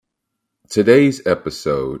Today's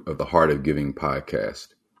episode of the Heart of Giving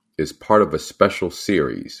podcast is part of a special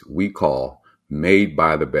series we call Made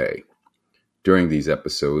by the Bay. During these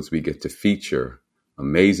episodes, we get to feature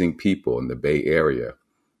amazing people in the Bay Area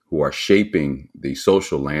who are shaping the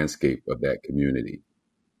social landscape of that community.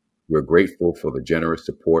 We're grateful for the generous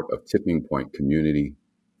support of Tipping Point community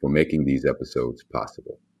for making these episodes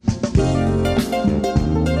possible.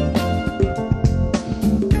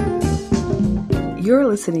 You're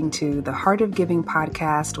listening to the Heart of Giving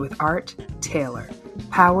podcast with Art Taylor,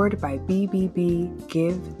 powered by bbbgive.org.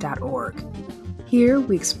 Here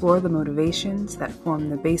we explore the motivations that form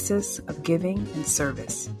the basis of giving and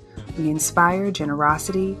service. We inspire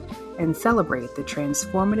generosity and celebrate the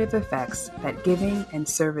transformative effects that giving and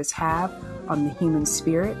service have on the human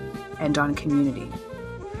spirit and on community.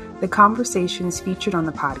 The conversations featured on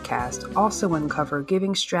the podcast also uncover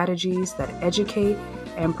giving strategies that educate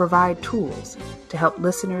and provide tools to help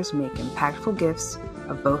listeners make impactful gifts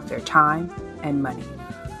of both their time and money.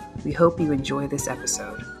 We hope you enjoy this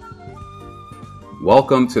episode.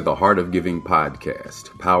 Welcome to the Heart of Giving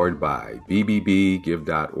podcast, powered by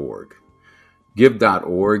bbbgive.org.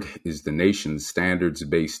 Give.org is the nation's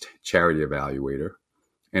standards-based charity evaluator,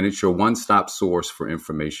 and it's your one-stop source for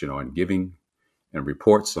information on giving and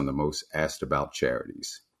reports on the most asked about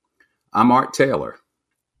charities. I'm Art Taylor.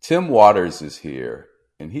 Tim Waters is here,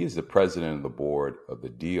 and he is the president of the board of the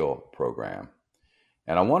DEAL program.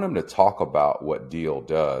 And I want him to talk about what DEAL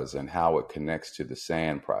does and how it connects to the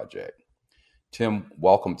SAND project. Tim,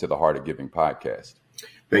 welcome to the Heart of Giving podcast.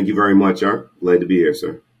 Thank you very much, Art. Glad to be here,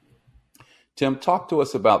 sir. Tim, talk to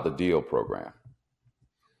us about the DEAL program.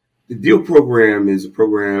 The DEAL program is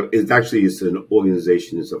an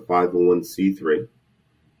organization. It's a 501c3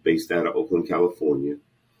 based out of Oakland, California.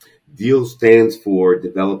 DEAL stands for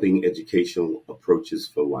Developing Educational Approaches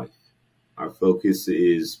for Life. Our focus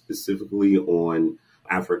is specifically on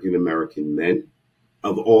African American men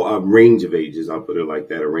of a range of ages. I'll put it like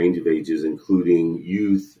that, a range of ages, including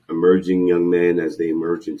youth, emerging young men as they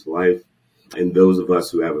emerge into life, and those of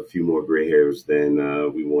us who have a few more gray hairs than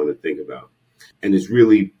we want to think about. And it's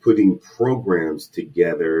really putting programs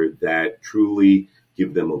together that truly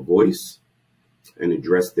give them a voice and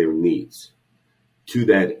address their needs. To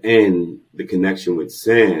that end, the connection with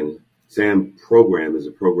SAND program is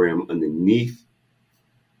a program underneath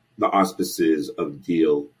the auspices of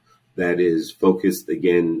DEAL that is focused,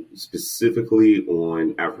 again, specifically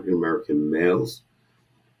on African American males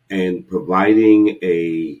and providing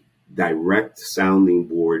a direct sounding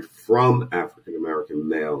board from African American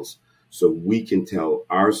males so we can tell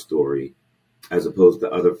our story as opposed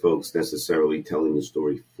to other folks necessarily telling the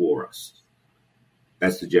story for us.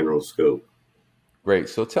 That's the general scope. Great.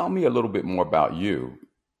 So tell me a little bit more about you.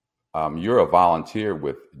 You're a volunteer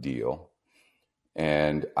with DEAL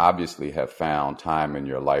and obviously have found time in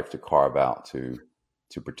your life to carve out to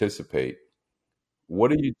participate.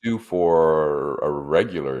 What do you do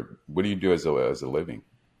what do you do as a living?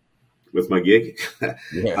 With my gig?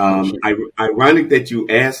 Yeah, sure. Ironic that you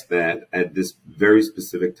asked that at this very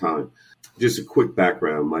specific time. Just a quick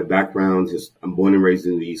background. My background is I'm born and raised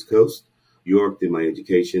in the East Coast, New York, did my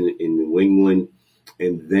education in New England,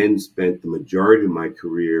 and then spent the majority of my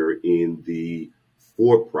career in the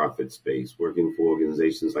for-profit space, working for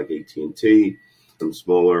organizations like AT&T, some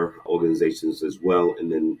smaller organizations as well,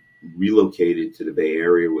 and then relocated to the Bay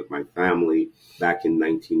Area with my family back in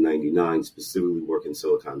 1999, specifically working in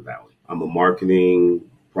Silicon Valley. I'm a marketing,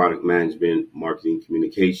 product management, marketing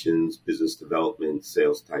communications, business development,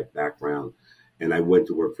 sales type background, and I went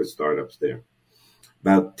to work for startups there.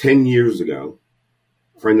 About 10 years ago,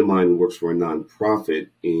 a friend of mine who works for a nonprofit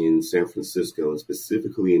in San Francisco, and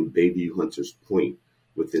specifically in Bayview, Hunters Point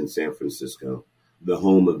within San Francisco, the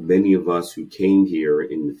home of many of us who came here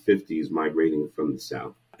in the 50s migrating from the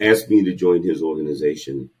South, asked me to join his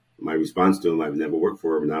organization. My response to him, I've never worked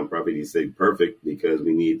for a nonprofit. He said, perfect, because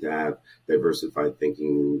we need to have diversified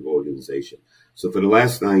thinking organization. So for the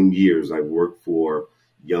last 9 years, I've worked for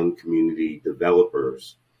Young Community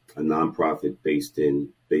Developers, a nonprofit based in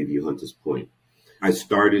Bayview, Hunters Point. I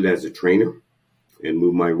started as a trainer and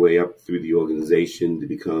moved my way up through the organization to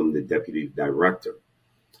become the deputy director.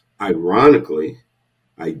 Ironically,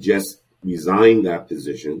 I just resigned that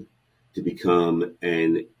position to become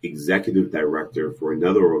an executive director for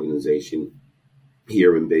another organization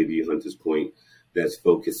here in Bayview, Hunters Point, that's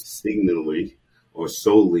focused signally or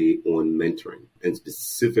solely on mentoring, and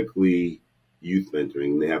specifically youth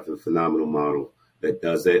mentoring. They have a phenomenal model that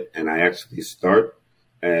does it. And I actually start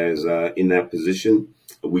as in that position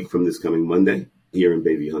a week from this coming Monday here in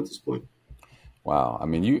Bayview, Hunters Point. Wow. I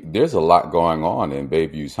mean, there's a lot going on in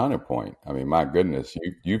Bayview's 100 Point. I mean, my goodness,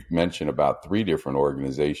 you've mentioned about three different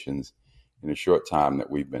organizations in a short time that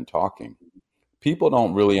we've been talking. People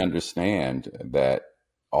don't really understand that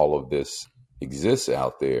all of this exists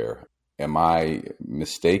out there. Am I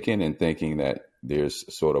mistaken in thinking that there's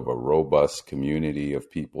sort of a robust community of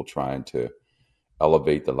people trying to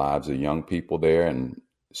elevate the lives of young people there? And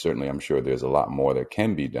certainly, I'm sure there's a lot more that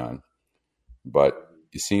can be done. But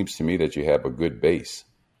it seems to me that you have a good base.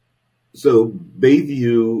 So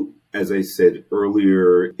Bayview, as I said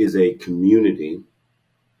earlier, is a community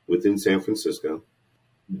within San Francisco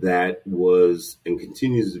that was and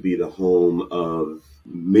continues to be the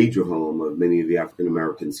major home of many of the African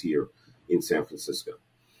Americans here in San Francisco.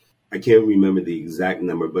 I can't remember the exact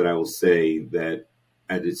number, but I will say that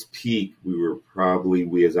at its peak,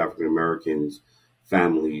 we as African Americans,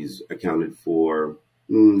 families accounted for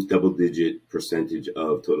double-digit percentage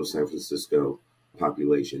of total San Francisco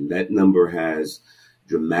population. That number has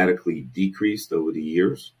dramatically decreased over the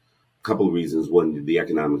years. A couple of reasons. One, the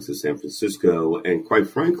economics of San Francisco, and quite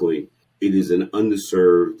frankly, it is an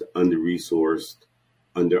underserved, under-resourced,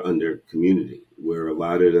 under community where a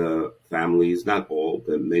lot of the families, not all,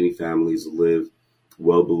 but many families live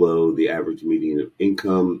well below the average median of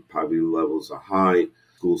income. Poverty levels are high.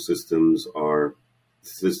 School systems are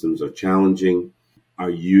challenging. Our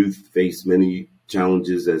youth face many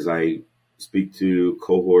challenges as I speak to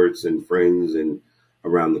cohorts and friends and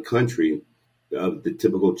around the country of the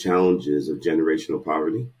typical challenges of generational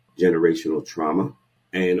poverty, generational trauma,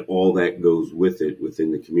 and all that goes with it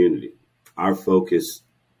within the community. Our focus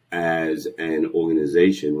as an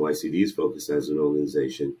organization, YCD's focus as an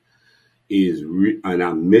organization, and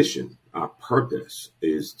our mission, our purpose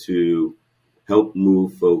is to help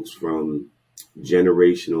move folks from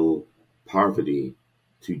generational poverty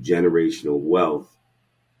to generational wealth.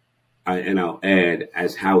 And I'll add,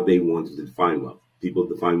 as how they want to define wealth. People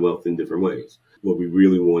define wealth in different ways. What we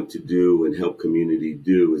really want to do and help community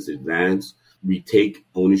do is advance, retake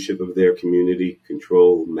ownership of their community,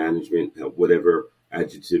 control, management, whatever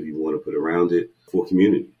adjective you want to put around it for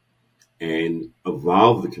community, and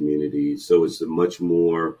evolve the community so it's a much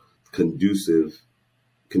more conducive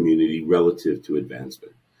community relative to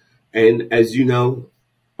advancement. And as you know,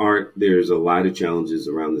 Art, there's a lot of challenges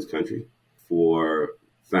around this country for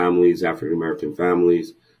families, African American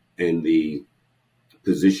families, and the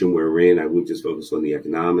position we're in. I won't just focus on the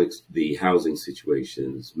economics, the housing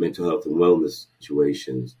situations, mental health and wellness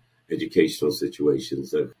situations, educational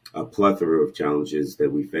situations, a plethora of challenges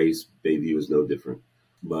that we face. Bayview is no different.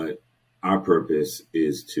 But our purpose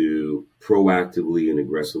is to proactively and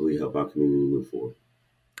aggressively help our community move forward.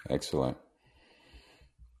 Excellent.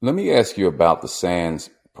 Let me ask you about the SANS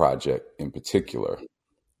project in particular.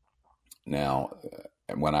 Now,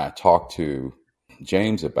 when I talked to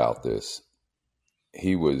James about this,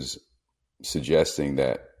 he was suggesting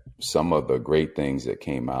that some of the great things that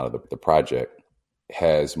came out of the project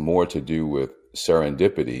has more to do with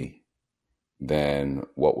serendipity than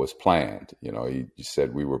what was planned. You know, he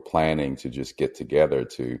said we were planning to just get together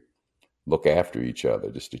to look after each other,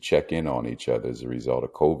 just to check in on each other as a result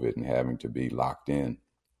of COVID and having to be locked in.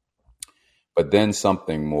 But then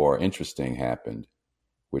something more interesting happened,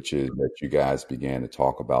 which is that you guys began to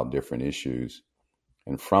talk about different issues.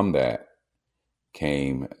 And from that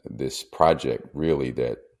came this project really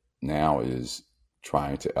that now is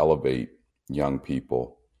trying to elevate young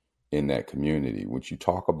people in that community. Would you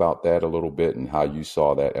talk about that a little bit and how you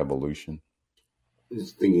saw that evolution?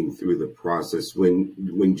 Just thinking through the process,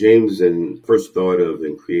 when James first thought of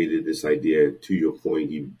and created this idea, to your point,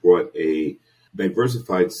 he brought a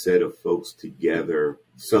diversified set of folks together,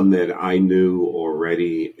 some that I knew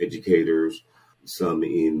already, educators, some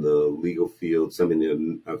in the legal field, some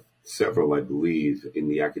in several, I believe, in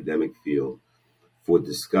the academic field for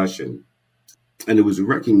discussion. And it was a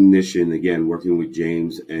recognition, again, working with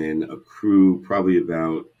James and a crew, probably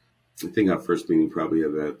about, I think our first meeting probably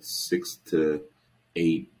about 6 to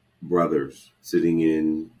 8 brothers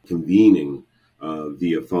convening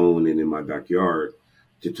via phone and in my backyard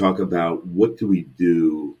to talk about what do we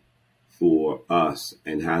do for us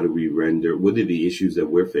and how do we what are the issues that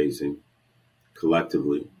we're facing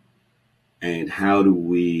collectively, and how do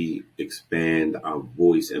we expand our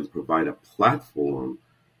voice and provide a platform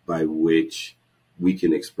by which we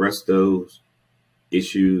can express those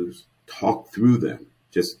issues, talk through them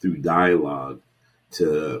just through dialogue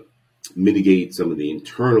to mitigate some of the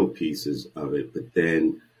internal pieces of it, but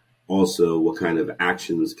then also what kind of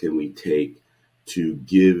actions can we take to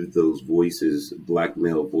give those voices, Black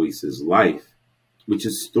male voices, life which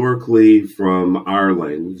historically from our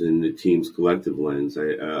lens and the team's collective lens,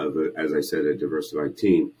 as I said, a diversified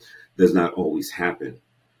team, does not always happen,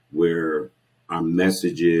 where our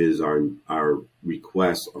messages, our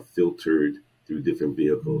requests are filtered through different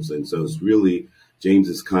vehicles. And so it's really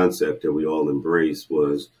James's concept that we all embrace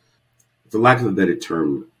was, for lack of a better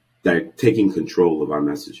term, that taking control of our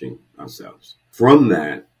messaging ourselves. From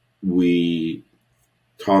that, we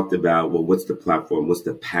talked about, well, what's the platform? What's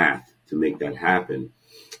the path to make that happen?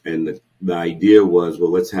 And the idea was,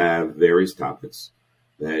 well, let's have various topics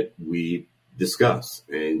that we discuss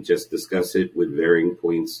and just discuss it with varying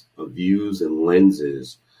points of views and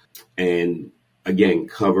lenses. And again,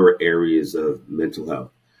 cover areas of mental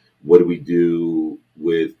health. What do we do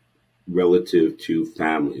with relative to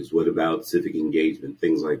families? What about civic engagement?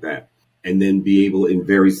 Things like that. And then be able in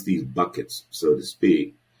various these buckets, so to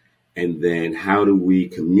speak. And then how do we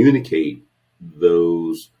communicate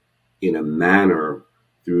those in a manner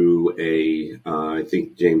through I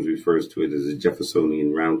think James refers to it as a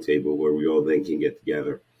Jeffersonian roundtable, where we all then can get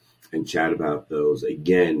together and chat about those.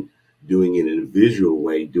 Again, doing it in a visual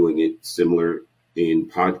way, doing it similar in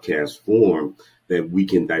podcast form, that we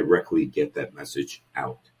can directly get that message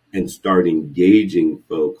out and start engaging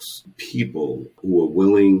folks, people who are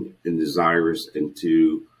willing and desirous and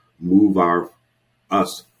to move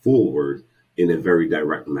us forward in a very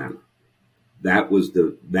direct manner. That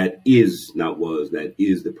is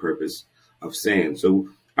the purpose of SAND. So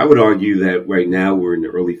I would argue that right now we're in the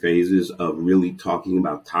early phases of really talking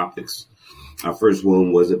about topics. Our first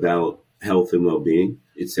one was about health and well-being.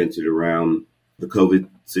 It's centered around the COVID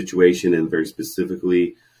situation and very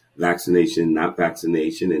specifically vaccination, not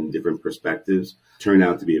vaccination, and different perspectives. Turned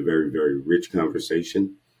out to be a very, very rich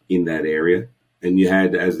conversation in that area. And you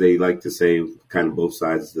had, as they like to say, kind of both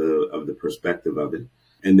sides of the perspective of it.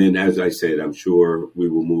 And then, as I said, I'm sure we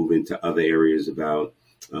will move into other areas about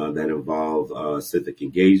that involve civic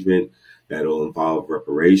engagement, that'll involve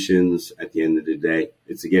reparations at the end of the day.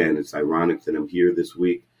 It's ironic that I'm here this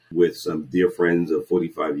week with some dear friends of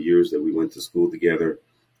 45 years that we went to school together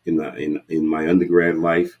in my undergrad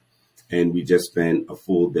life. And we just spent a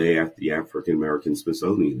full day at the African American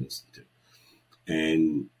Smithsonian Institute.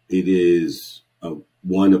 And it is a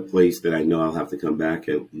place that I know I'll have to come back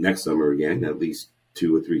at next summer again, at least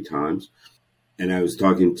 2 or 3 times. And I was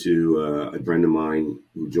talking to a friend of mine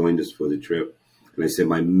who joined us for the trip. And I said,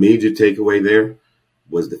 my major takeaway there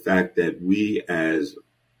was the fact that we as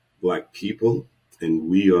Black people, and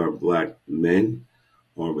we are Black men,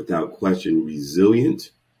 are without question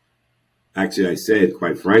resilient. Actually, I said,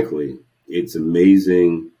 quite frankly, it's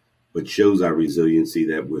amazing, but shows our resiliency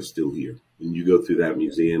that we're still here. When you go through that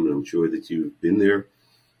museum, and I'm sure that you've been there,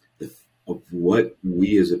 of what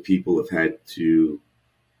we as a people have had to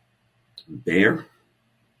bear,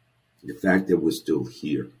 the fact that we're still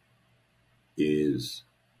here is,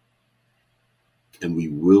 and we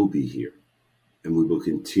will be here, and we will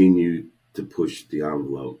continue to push the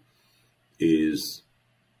envelope, is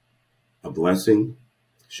a blessing,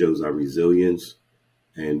 shows our resilience,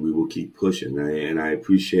 and we will keep pushing. I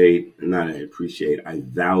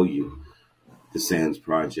value the SANS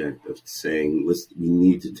project of saying, we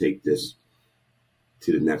need to take this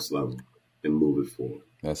to the next level and move it forward.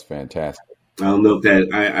 That's fantastic. I don't know if that,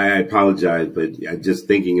 I apologize, but just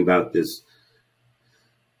thinking about this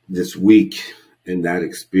week and that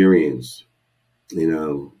experience,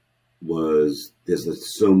 there's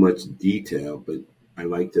so much detail, but I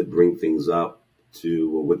like to bring things up to,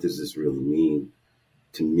 well, what does this really mean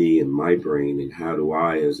to me and my brain, and how do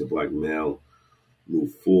I, as a Black male,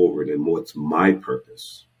 move forward, and what's my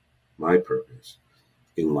purpose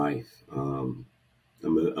in life. I'm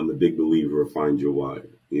a big believer of find your why,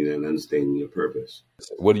 and understanding your purpose.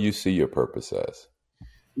 What do you see your purpose as?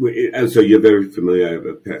 So you're very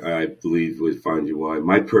familiar, I believe, with find your why.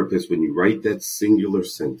 My purpose, when you write that singular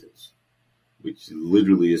sentence, which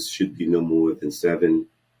literally should be no more than 7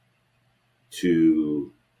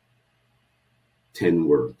 to 10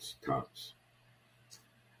 words tops.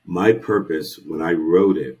 My purpose, when I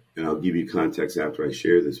wrote it, and I'll give you context after I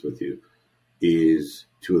share this with you, is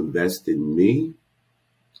to invest in me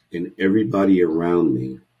and everybody around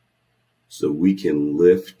me so we can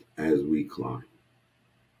lift as we climb.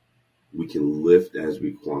 We can lift as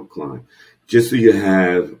we climb. Just so you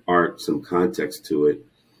have, Art, some context to it,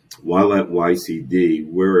 while at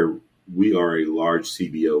YCD, we are a large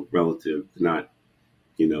CBO relative, not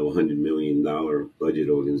 $100 million budget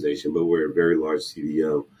organization, but we're a very large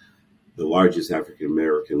CBO, the largest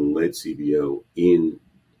African-American led CBO in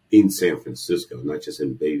San Francisco, not just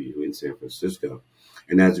in Bayview, in San Francisco.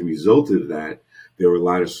 And as a result of that, there were a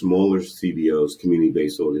lot of smaller CBOs,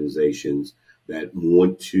 community-based organizations, that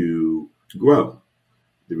want to grow.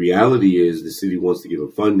 The reality is the city wants to give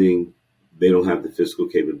them funding. They don't have the fiscal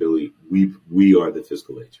capability. We are the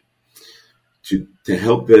fiscal agent. To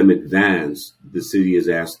help them advance, the city has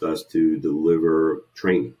asked us to deliver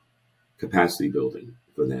training, capacity building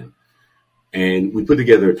for them. And we put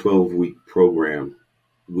together a 12-week program.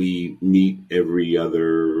 We meet every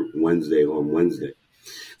other Wednesday on Wednesday.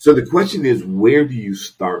 So the question is, where do you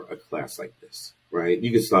start a class like this, right?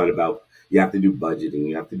 You can start you have to do budgeting,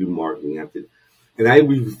 you have to do marketing, and I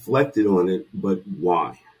reflected on it, but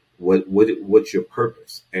why? What's your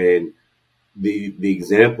purpose? And the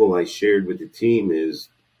example I shared with the team is,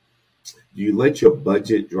 do you let your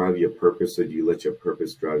budget drive your purpose, or do you let your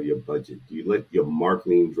purpose drive your budget? Do you let your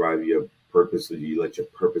marketing drive your purpose, or do you let your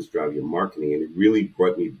purpose drive your marketing? And it really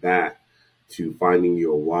brought me back to finding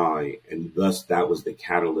your why. And thus, that was the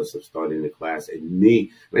catalyst of starting the class. And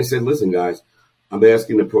I said, listen, guys, I'm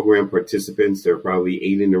asking the program participants, there are probably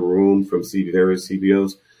 8 in the room from various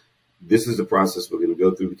CBOs. This is the process we're going to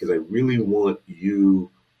go through, because I really want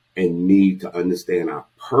you and me to understand our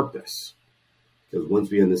purpose. Because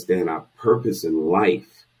once we understand our purpose in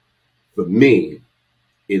life, for me,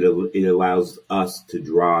 it allows us to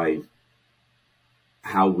drive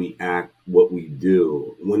how we act, what we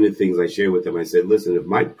do. One of the things I shared with them, I said, listen, if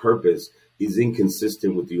my purpose is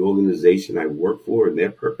inconsistent with the organization I work for and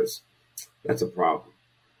their purpose, that's a problem.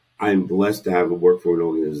 I'm blessed to have work for an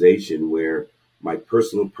organization where my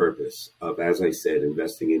personal purpose of, as I said,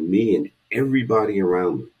 investing in me and everybody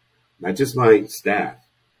around me, not just my staff,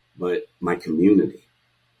 but my community,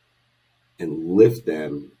 and lift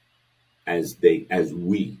them as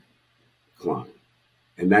we climb.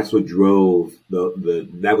 And that's what drove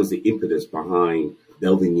that was the impetus behind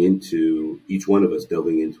each one of us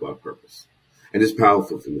delving into our purpose. And it's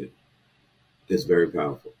powerful for me. It's very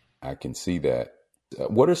powerful. I can see that.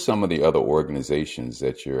 What are some of the other organizations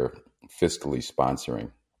that you're fiscally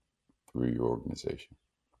sponsoring through your organization?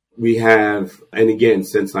 We have, and again,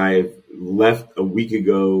 since I've left 2 weeks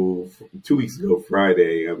ago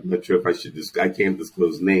Friday, I'm not sure if I can't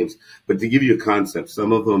disclose names, but to give you a concept,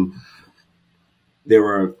 some of them, there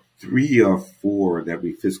are 3 or 4 that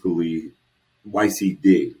we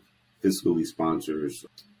YCD fiscally sponsors.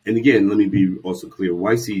 And again, let me be also clear,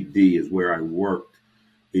 YCD is where I worked.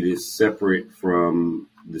 It is separate from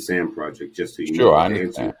the SAM project, just so you know. Sure, I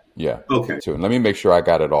understand. Yeah. Okay. So let me make sure I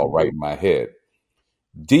got it all right in my head.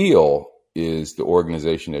 DEAL is the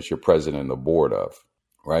organization that you're president of the board of,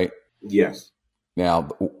 right? Yes. Now,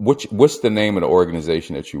 what's the name of the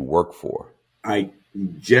organization that you work for? I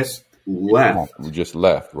just left. You just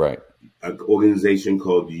left, right? An organization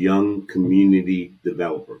called Young Community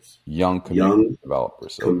Developers. Young Community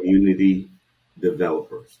Developers. Community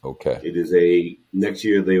Developers. Okay. It is next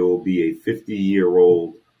year they will be a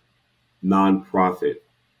 50-year-old nonprofit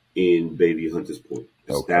in Bayview, Hunters Point,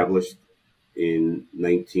 established in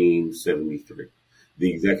 1973.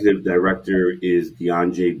 The executive director is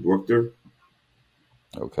Deonjay Brookter,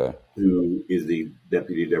 who is the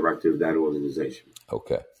deputy director of that organization.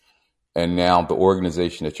 Okay. And now the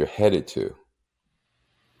organization that you're headed to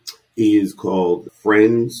is called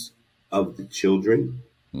Friends of the Children,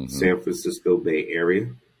 San Francisco Bay Area.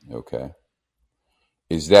 Okay.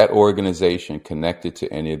 Is that organization connected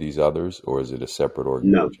to any of these others, or is it a separate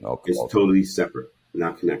organization? No, it's totally separate,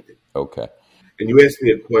 not connected. Okay. And you asked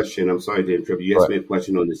me a question. I'm sorry to interrupt. You asked me a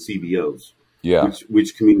question on the CBOs. Yeah.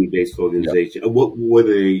 Which community-based organization? Yeah. What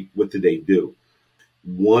did they do?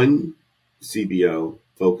 One CBO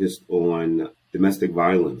focused on domestic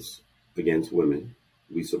violence against women.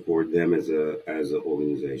 We support them as an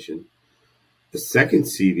organization. The second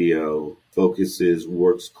CBO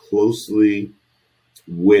works closely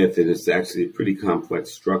with, and it's actually a pretty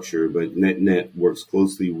complex structure, but net works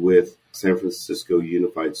closely with San Francisco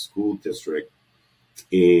Unified School District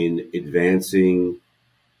in advancing,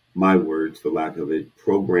 my words for lack of it,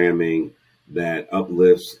 programming that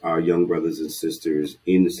uplifts our young brothers and sisters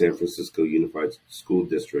in the San Francisco Unified School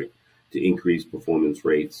District to increase performance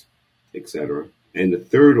rates, etc. And the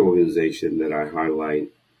third organization that I highlight,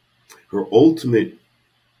 her ultimate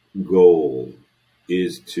goal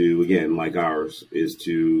is to, again, like ours, is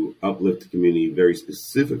to uplift the community. Very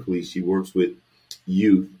specifically, she works with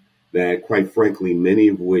youth that, quite frankly, many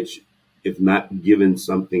of which, if not given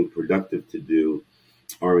something productive to do,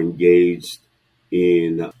 are engaged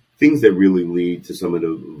in things that really lead to some of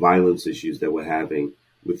the violence issues that we're having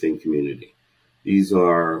within community. These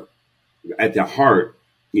are, at their heart,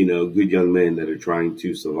 good young men that are trying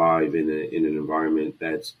to survive in an environment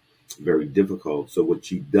that's very difficult. So what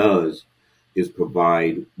she does is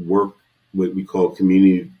provide work, what we call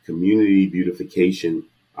community beautification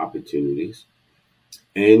opportunities.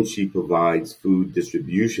 and she provides food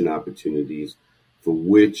distribution opportunities for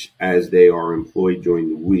which, as they are employed during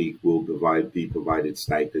the week, will be provided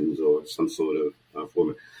stipends or some sort of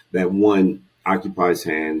format that one occupies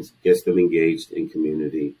hands, gets them engaged in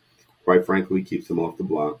community, quite frankly, keeps them off the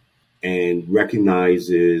block, and they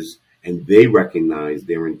recognize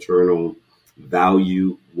their internal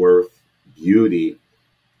value, worth, beauty.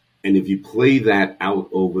 And if you play that out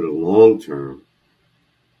over the long term,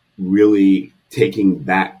 really taking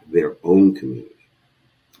back their own community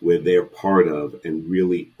where they're part of and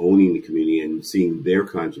really owning the community and seeing their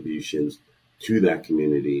contributions to that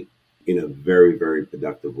community in a very, very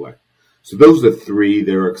productive way. So those are three.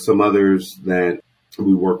 There are some others that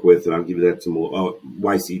we work with, and I'll give you that some more.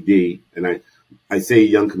 YCD, and I say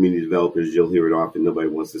young community developers. You'll hear it often. Nobody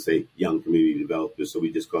wants to say young community developers, so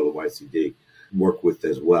we just call it YCD. Work with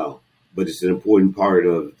as well. But it's an important part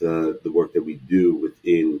of the work that we do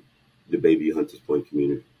within the Bayview Hunters Point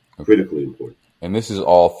community. Okay. Critically important. And this is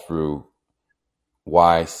all through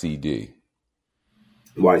YCD.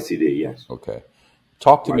 YCD, yes. Okay.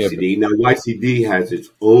 Talk to YCD. me about... Now, YCD has its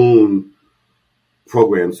own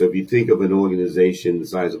program. So if you think of an organization the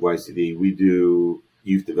size of YCD, we do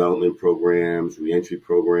youth development programs, reentry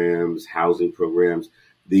programs, housing programs.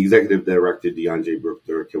 The executive director, DeAndre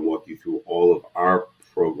Brookter, can walk you through all of our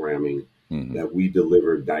programming that we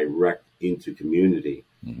deliver direct into community.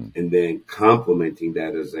 And then complementing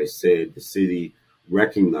that, as I said, the city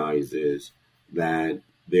recognizes that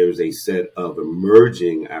there's a set of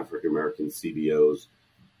emerging African-American CBOs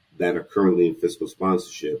that are currently in fiscal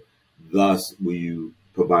sponsorship. Thus, we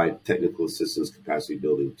provide technical assistance capacity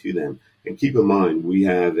building to them. And keep in mind, we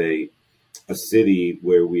have a city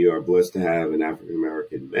where we are blessed to have an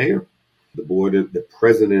African-American mayor. The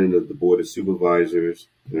president of the board of supervisors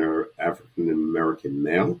are African-American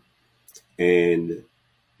male. And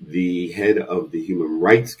the head of the Human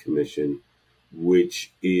Rights Commission,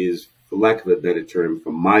 which is, for lack of a better term,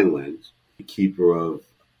 from my lens, the keeper of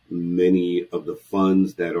many of the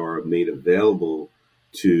funds that are made available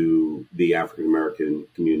to the African American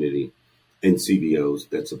community and CBOs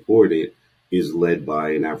that support it, is led by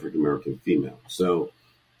an African American female. So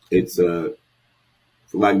it's for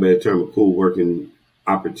lack of a better term, a cool working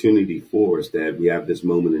opportunity for us that we have this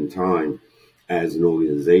moment in time as an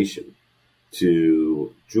organization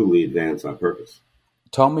to truly advance our purpose.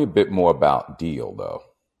 Tell me a bit more about DEAL, though,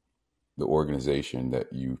 the organization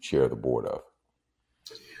that you chair the board of.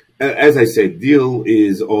 As I said, DEAL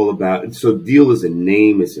is all about, so DEAL is a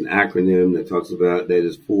name, it's an acronym that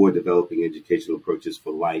is for Developing Educational Approaches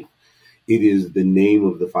for Life. It is the name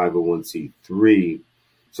of the 501c3.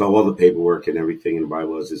 So all the paperwork and everything in the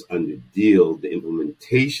bylaws is under DEAL. The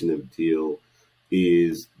implementation of DEAL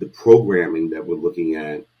is the programming that we're looking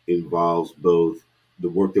at involves both the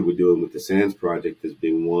work that we're doing with the SANS project as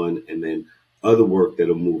being one, and then other work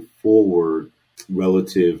that'll move forward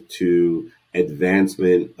relative to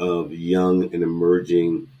advancement of young and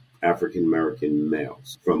emerging African American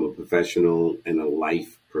males from a professional and a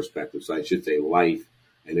life perspective. So I should say life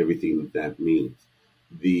and everything that means.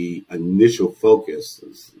 The initial focus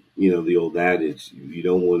is, the old adage, you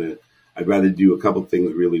don't want to, I'd rather do a couple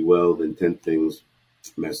things really well than 10 things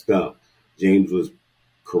messed up. James was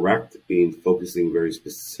correct in focusing very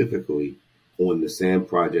specifically on the SAM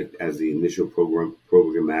project as the initial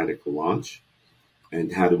programmatic launch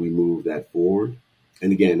and how do we move that forward.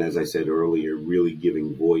 And again, as I said earlier, really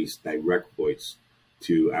giving direct voice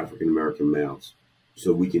to African American males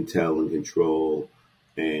so we can tell and control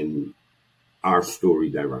and our story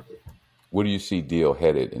directly. Where do you see DEAL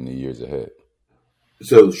headed in the years ahead?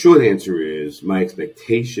 So the short answer is my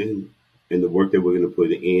expectation and the work that we're going to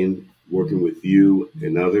put in, working with you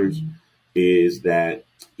and others, is that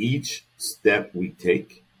each step we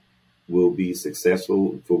take will be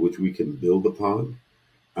successful, for which we can build upon.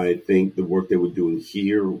 I think the work that we're doing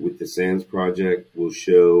here with the SANS project will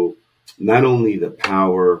show not only the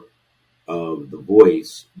power of the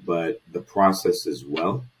voice, but the process as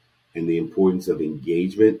well, and the importance of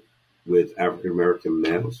engagement with African American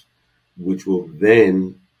males, which will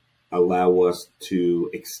then allow us to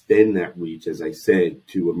extend that reach, as I said,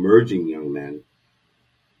 to emerging young men,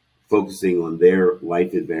 focusing on their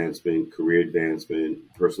life advancement, career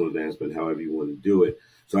advancement, personal advancement, however you want to do it.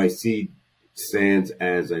 So I see SANS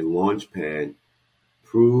as a launch pad,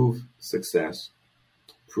 prove success,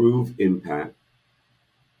 prove impact,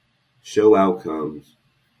 show outcomes,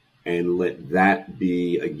 and let that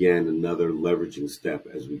be, again, another leveraging step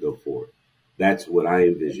as we go forward. That's what I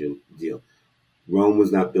envision DEAL. Rome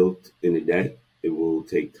was not built in a day. It will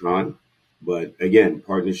take time. But again,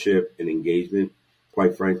 partnership and engagement,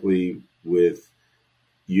 quite frankly, with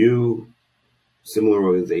you similar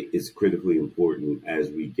organization is critically important as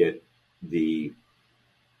we get the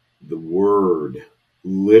word,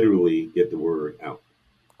 literally get the word out.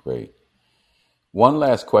 Great. One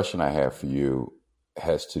last question I have for you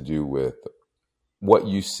has to do with what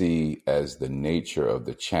you see as the nature of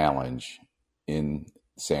the challenge in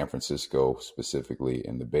San Francisco, specifically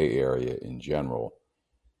in the Bay Area in general.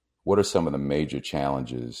 What are some of the major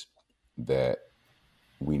challenges that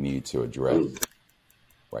we need to address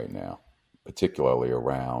right now, particularly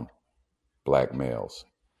around Black males?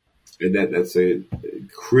 And that's a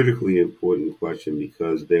critically important question,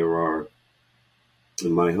 because there are,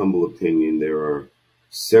 in my humble opinion, there are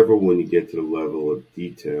several when you get to the level of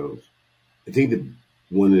details. I think that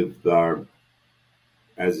one of our,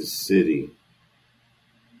 as a city,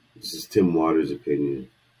 this is Tim Waters' opinion,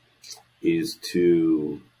 is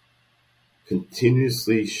to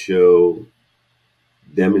continuously show,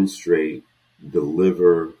 demonstrate,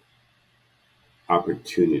 deliver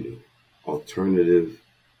opportunity, alternative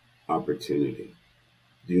opportunity.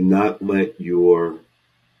 Do not let your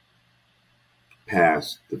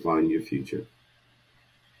past define your future.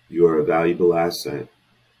 You are a valuable asset.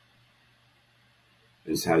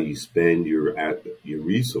 It's how you spend your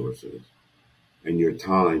resources and your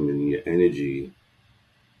time and your energy.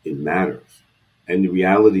 It matters. And the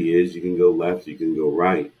reality is, you can go left, you can go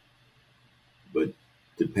right. But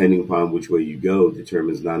depending upon which way you go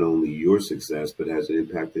determines not only your success, but has an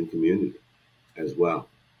impact in community as well.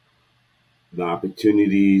 The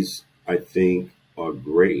opportunities, I think, are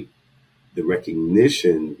great. The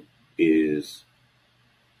recognition is,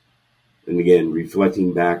 and again,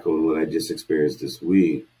 reflecting back on what I just experienced this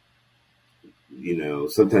week,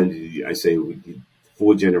 sometimes I say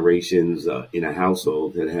 4 generations in a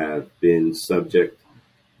household that have been subject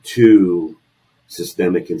to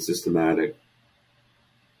systemic and systematic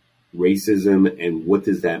racism. And what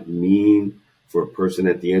does that mean for a person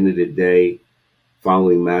at the end of the day,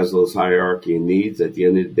 following Maslow's hierarchy of needs? At the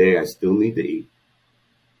end of the day, I still need to eat.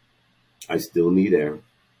 I still need air.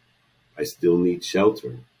 I still need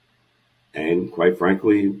shelter. And quite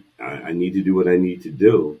frankly, I need to do what I need to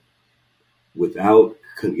do without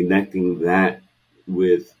connecting that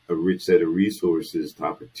with a rich set of resources to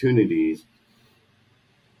opportunities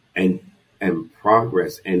and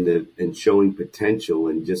progress and showing potential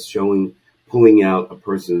and just pulling out a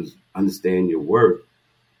person's understand your worth.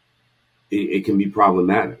 It can be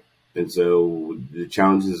problematic. And so the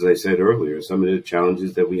challenges, as I said earlier, some of the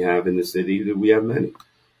challenges that we have in the city, that we have many,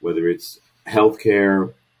 whether it's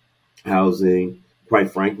healthcare, housing,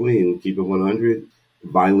 quite frankly, and keep it 100,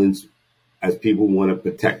 violence, as people want to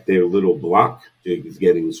protect their little block, is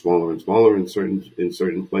getting smaller and smaller in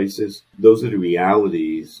certain places. Those are the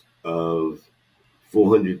realities of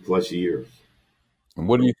 400 plus years. And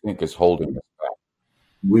what do you think is holding us back?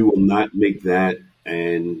 We will not make that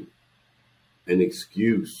an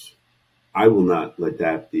excuse. I will not let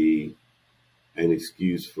that be an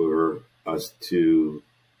excuse for us to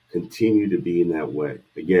continue to be in that way.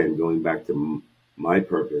 Again, going back to my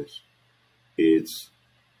purpose, it's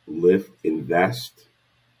lift, invest,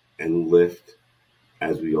 and lift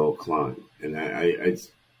as we all climb. And I'm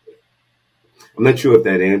not sure if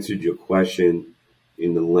that answered your question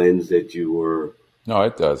in the lens that you were. No,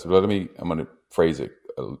 it does. But I'm going to phrase it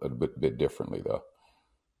a bit differently, though.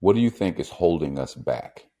 What do you think is holding us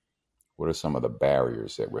back? What are some of the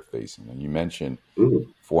barriers that we're facing? And you mentioned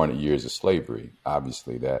 400 years of slavery.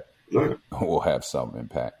 Obviously, that will have some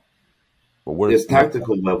impact. But there's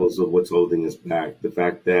tactical levels of what's holding us back. The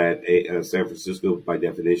fact that San Francisco, by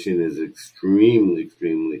definition, is extremely,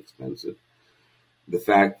 extremely expensive. The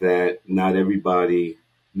fact that not everybody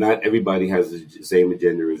has the same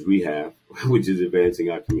agenda as we have, which is advancing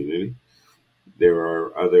our community. There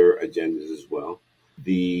are other agendas as well.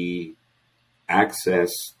 The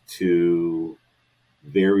access to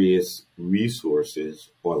various resources,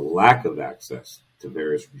 or lack of access to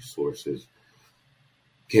various resources,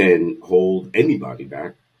 can hold anybody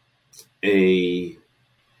back. A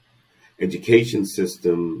education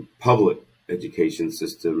system, public education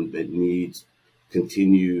system, that needs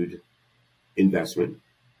continued investment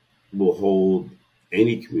will hold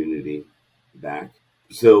any community back.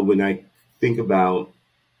 So when I think about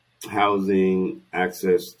housing,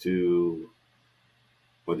 access to,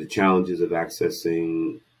 or the challenges of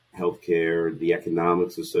accessing healthcare, the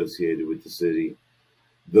economics associated with the city,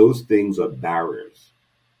 those things are barriers.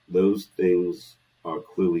 Those things are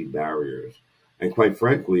clearly barriers. And quite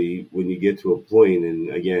frankly, when you get to a point, and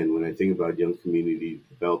again, when I think about Young Community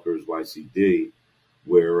Developers, YCD,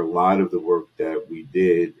 where a lot of the work that we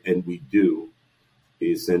did and we do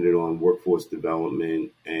is centered on workforce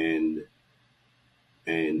development and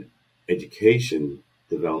education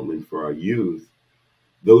development for our youth,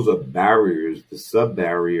 those are barriers. The sub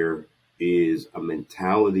barrier is a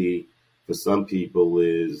mentality for some people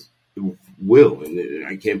is will, and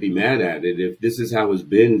I can't be mad at it. If this is how it's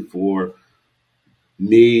been for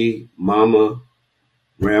me, mama,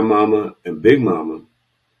 grandmama, and big mama,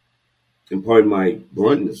 and pardon my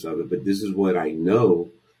bluntness of it, but this is what I know,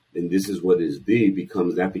 and this is what is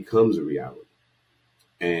becomes a reality.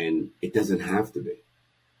 And it doesn't have to be.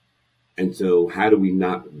 And so how do we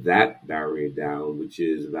knock that barrier down, which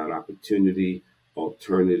is about opportunity,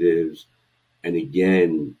 alternatives, and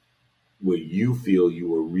again, where you feel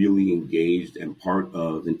you are really engaged and part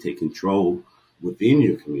of and take control within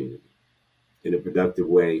your community in a productive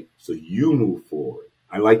way so you move forward.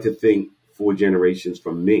 I like to think 4 generations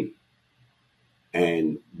from me.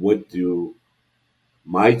 And what do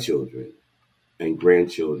my children and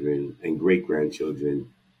grandchildren and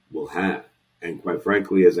great-grandchildren will have? And quite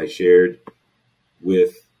frankly, as I shared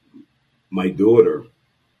with my daughter,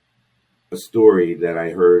 a story that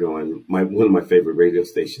I heard on one of my favorite radio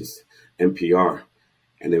stations, NPR,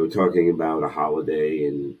 and they were talking about a holiday,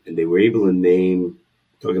 and they were able to name,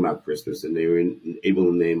 talking about Christmas, and they were able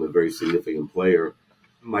to name a very significant player.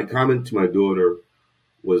 My comment to my daughter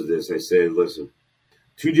was this. I said, listen,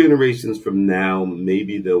 2 generations from now,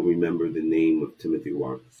 maybe they'll remember the name of Timothy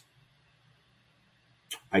Waters.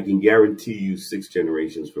 I can guarantee you 6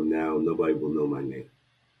 generations from now, nobody will know my name.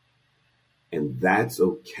 And that's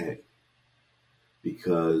okay.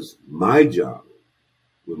 Because my job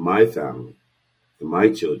with my family and my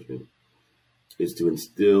children is to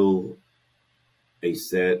instill a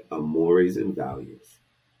set of mores and values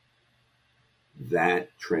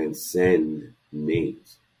that transcend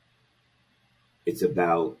names. It's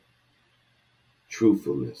about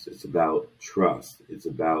truthfulness. It's about trust. It's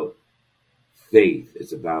about faith.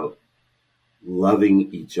 It's about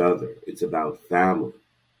loving each other. It's about family.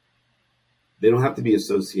 They don't have to be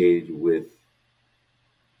associated with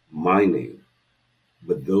my name,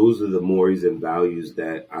 but those are the mores and values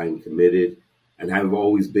that I'm committed and have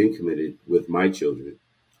always been committed with my children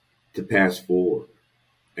to pass forward.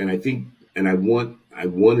 And I think, and I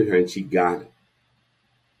wanted her, and she got it.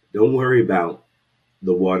 Don't worry about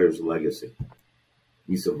the Waters legacy.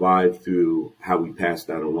 We survived through how we passed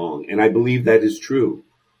that along. And I believe that is true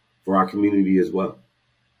for our community as well.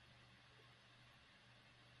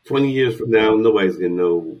 20 years from now, nobody's going to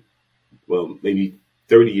know. Well, maybe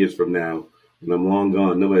 30 years from now, when I'm long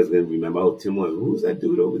gone, nobody's going to remember, oh, Tim Waters, who was that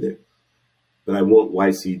dude over there? But I want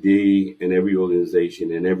YCD and every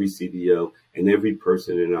organization and every CDO and every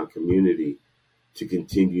person in our community to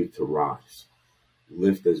continue to rise,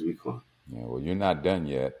 lift as we climb. Yeah, well, you're not done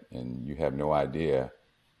yet, and you have no idea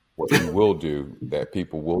what you will do that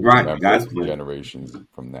people will remember generations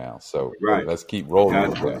from now. So let's keep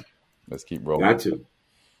rolling with that. Let's keep rolling. Got to.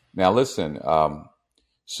 Now, listen,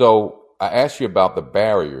 so I asked you about the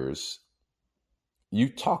barriers. You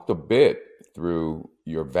talked a bit through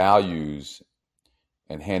your values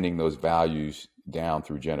and handing those values down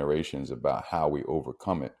through generations about how we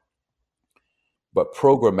overcome it. But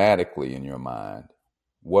programmatically in your mind,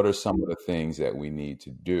 what are some of the things that we need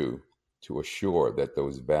to do to assure that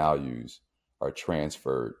those values are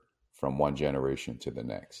transferred from one generation to the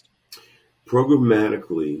next?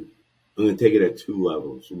 Programmatically, I'm going to take it at 2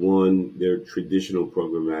 levels. One, their traditional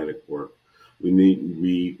programmatic work. We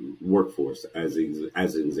need workforce as an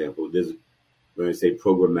example. There's, when I say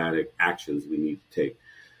programmatic actions we need to take.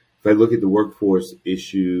 If I look at the workforce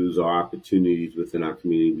issues or opportunities within our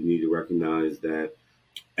community, we need to recognize that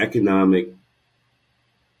economic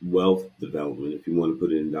wealth development, if you want to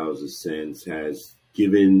put it in dollars and cents, has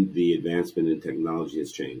given the advancement in technology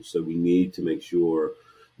has changed. So we need to make sure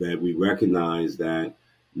that we recognize that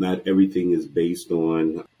not everything is based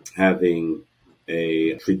on having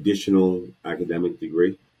a traditional academic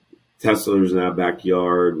degree. Tesla's in our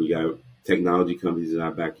backyard. We got technology companies in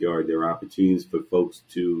our backyard. There are opportunities for folks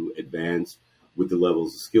to advance with the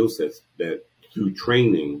levels of skill sets that through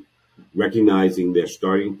training, recognizing their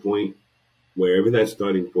starting point, wherever that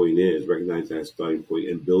starting point is, recognize that starting point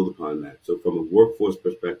and build upon that. So from a workforce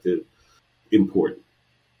perspective, important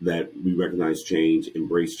that we recognize change,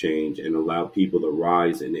 embrace change, and allow people to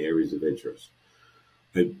rise in areas of interest.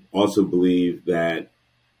 I also believe that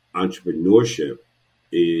entrepreneurship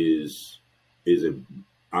is an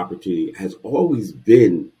opportunity, has always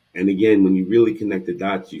been, and again, when you really connect the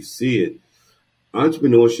dots, you see it.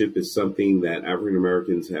 Entrepreneurship is something that African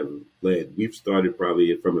Americans have led. We've started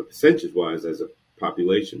probably from a percentage-wise as a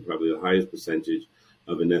population, probably the highest percentage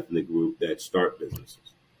of an ethnic group that start businesses.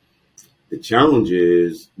 The challenge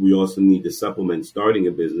is we also need to supplement starting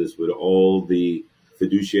a business with all the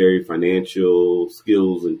fiduciary financial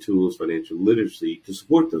skills and tools, financial literacy to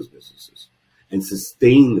support those businesses and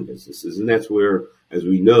sustain the businesses. And that's where, as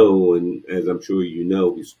we know, and as I'm sure you know,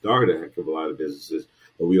 we start a heck of a lot of businesses,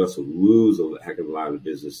 but we also lose a heck of a lot of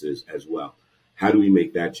businesses as well. How do we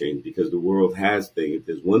make that change? Because the world has things. If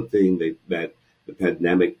there's one thing that the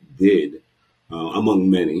pandemic did, among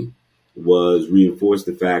many, was reinforce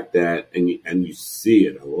the fact that, and you see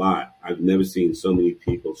it a lot. I've never seen so many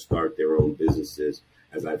people start their own businesses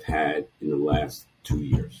as I've had in the last 2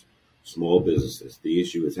 years. Small businesses. The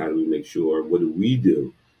issue is, how do we make sure, what do we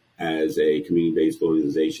do as a community-based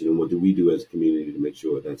organization, and what do we do as a community to make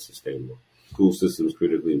sure that's sustainable? School system is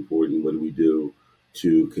critically important. What do we do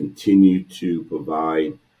to continue to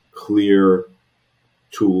provide clear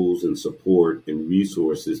tools and support and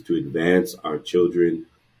resources to advance our children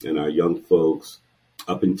and our young folks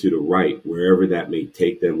up and to the right, wherever that may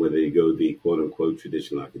take them, whether they go the quote-unquote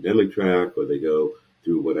traditional academic track or they go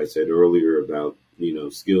through what I said earlier about,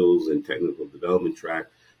 skills and technical development track.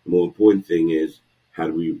 The more important thing is, how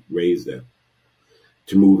do we raise them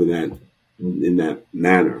to move in that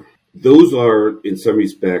manner? Those are, in some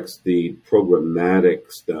respects, the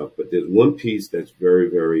programmatic stuff. But there's one piece that's very,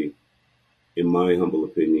 very, in my humble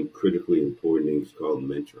opinion, critically important, and it's called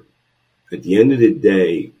mentoring. At the end of the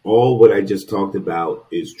day, all what I just talked about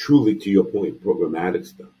is truly, to your point, programmatic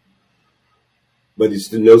stuff. But it's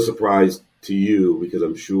to no surprise to you, because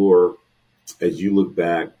I'm sure as you look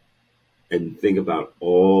back and think about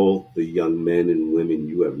all the young men and women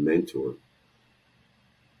you have mentored,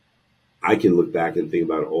 I can look back and think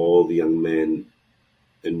about all the young men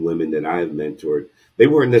and women that I have mentored. They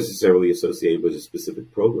weren't necessarily associated with a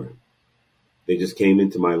specific program. They just came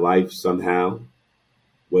into my life somehow,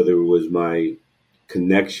 whether it was my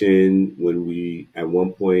connection when we, at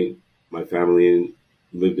one point, my family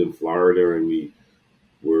lived in Florida, and we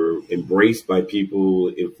were embraced by people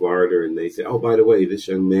in Florida, and they said, oh, by the way, this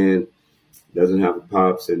young man doesn't have a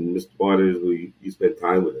pops, and Mr. Waters, you spent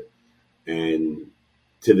time with it. And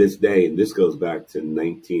to this day, and this goes back to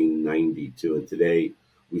 1992, and today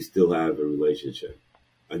we still have a relationship,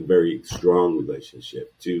 a very strong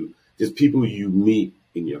relationship, to just people you meet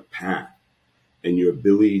in your path and your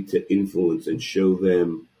ability to influence and show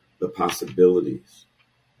them the possibilities,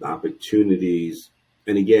 the opportunities.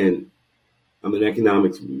 And again, I'm an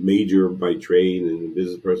economics major by trade and a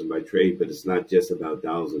business person by trade, but it's not just about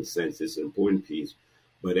dollars and cents. It's an important piece,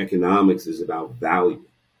 but economics is about value,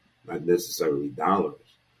 not necessarily dollars.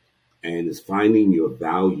 And it's finding your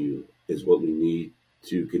value is what we need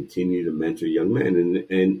to continue to mentor young men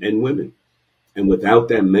and women. And without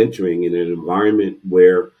that mentoring in an environment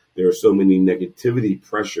where there are so many negativity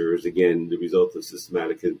pressures, again, the result of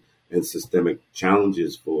systematic and systemic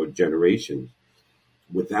challenges for generations,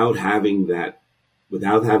 without having the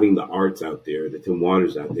arts out there, the Tim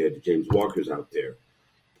Waters out there, the James Walkers out there,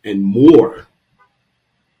 and more,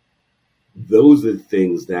 those are the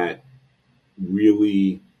things that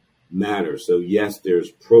really matter. So yes,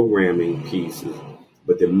 there's programming pieces,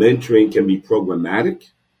 but the mentoring can be programmatic,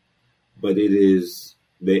 but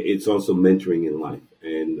it's also mentoring in life.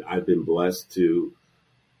 And I've been blessed to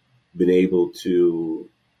been able to,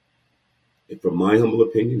 from my humble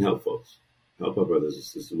opinion, help our brothers and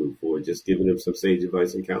sisters move forward, just giving them some sage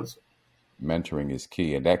advice and counsel. Mentoring is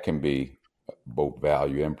key, and that can be both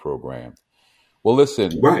value and program. Well,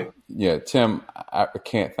 listen, right. Yeah, Tim, I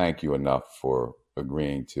can't thank you enough for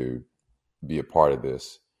agreeing to be a part of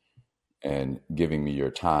this and giving me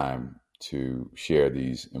your time to share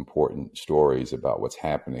these important stories about what's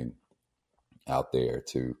happening out there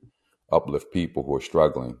to uplift people who are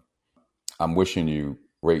struggling. I'm wishing you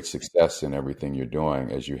great success in everything you're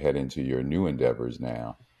doing as you head into your new endeavors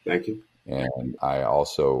now. Thank you. And I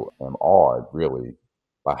also am awed, really,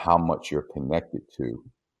 by how much you're connected to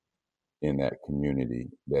in that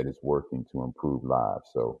community that is working to improve lives.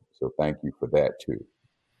 So thank you for that, too.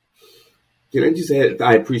 Can I just add,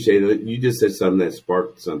 I appreciate it. You just said something that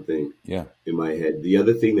sparked something in my head. The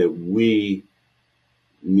other thing that we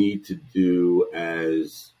need to do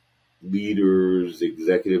as leaders,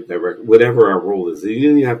 executive director, whatever our role is, you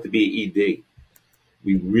don't even have to be ED.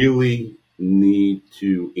 We really need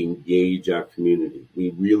to engage our community.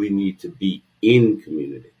 We really need to be in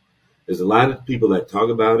community. There's a lot of people that talk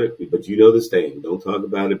about it, but you know the saying, don't talk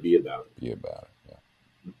about it, be about it. Be about it,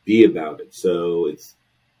 yeah. Be about it. So it's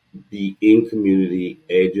be in community,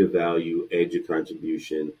 add your value, add your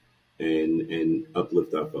contribution, and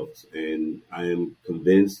uplift our folks. And I am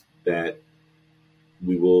convinced that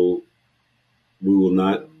we will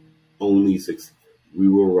not only succeed, we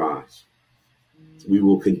will rise. We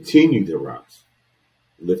will continue to rise,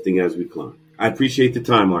 lifting as we climb. I appreciate the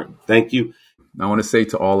time, Martin. Thank you. I want to say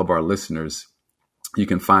to all of our listeners, you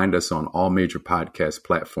can find us on all major podcast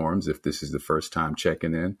platforms. If this is the first time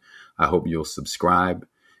checking in, I hope you'll subscribe.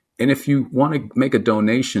 And if you want to make a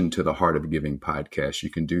donation to the Heart of Giving podcast, you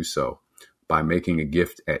can do so by making a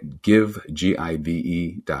gift at give.org.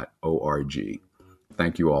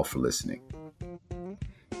 Thank you all for listening.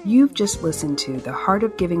 You've just listened to the Heart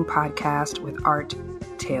of Giving podcast with Art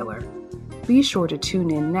Taylor. Be sure to tune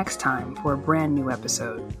in next time for a brand new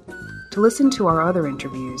episode. To listen to our other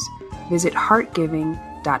interviews, visit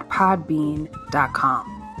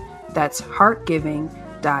heartgiving.podbean.com. That's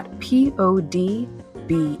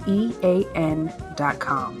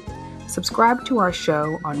heartgiving.podbean.com. Subscribe to our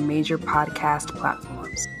show on major podcast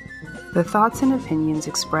platforms. The thoughts and opinions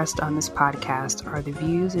expressed on this podcast are the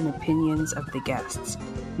views and opinions of the guests,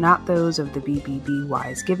 not those of the BBB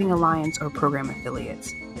Wise Giving Alliance or program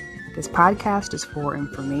affiliates. This podcast is for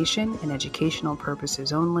information and educational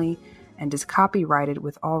purposes only and is copyrighted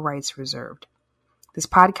with all rights reserved. This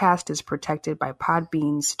podcast is protected by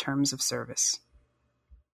Podbean's terms of service.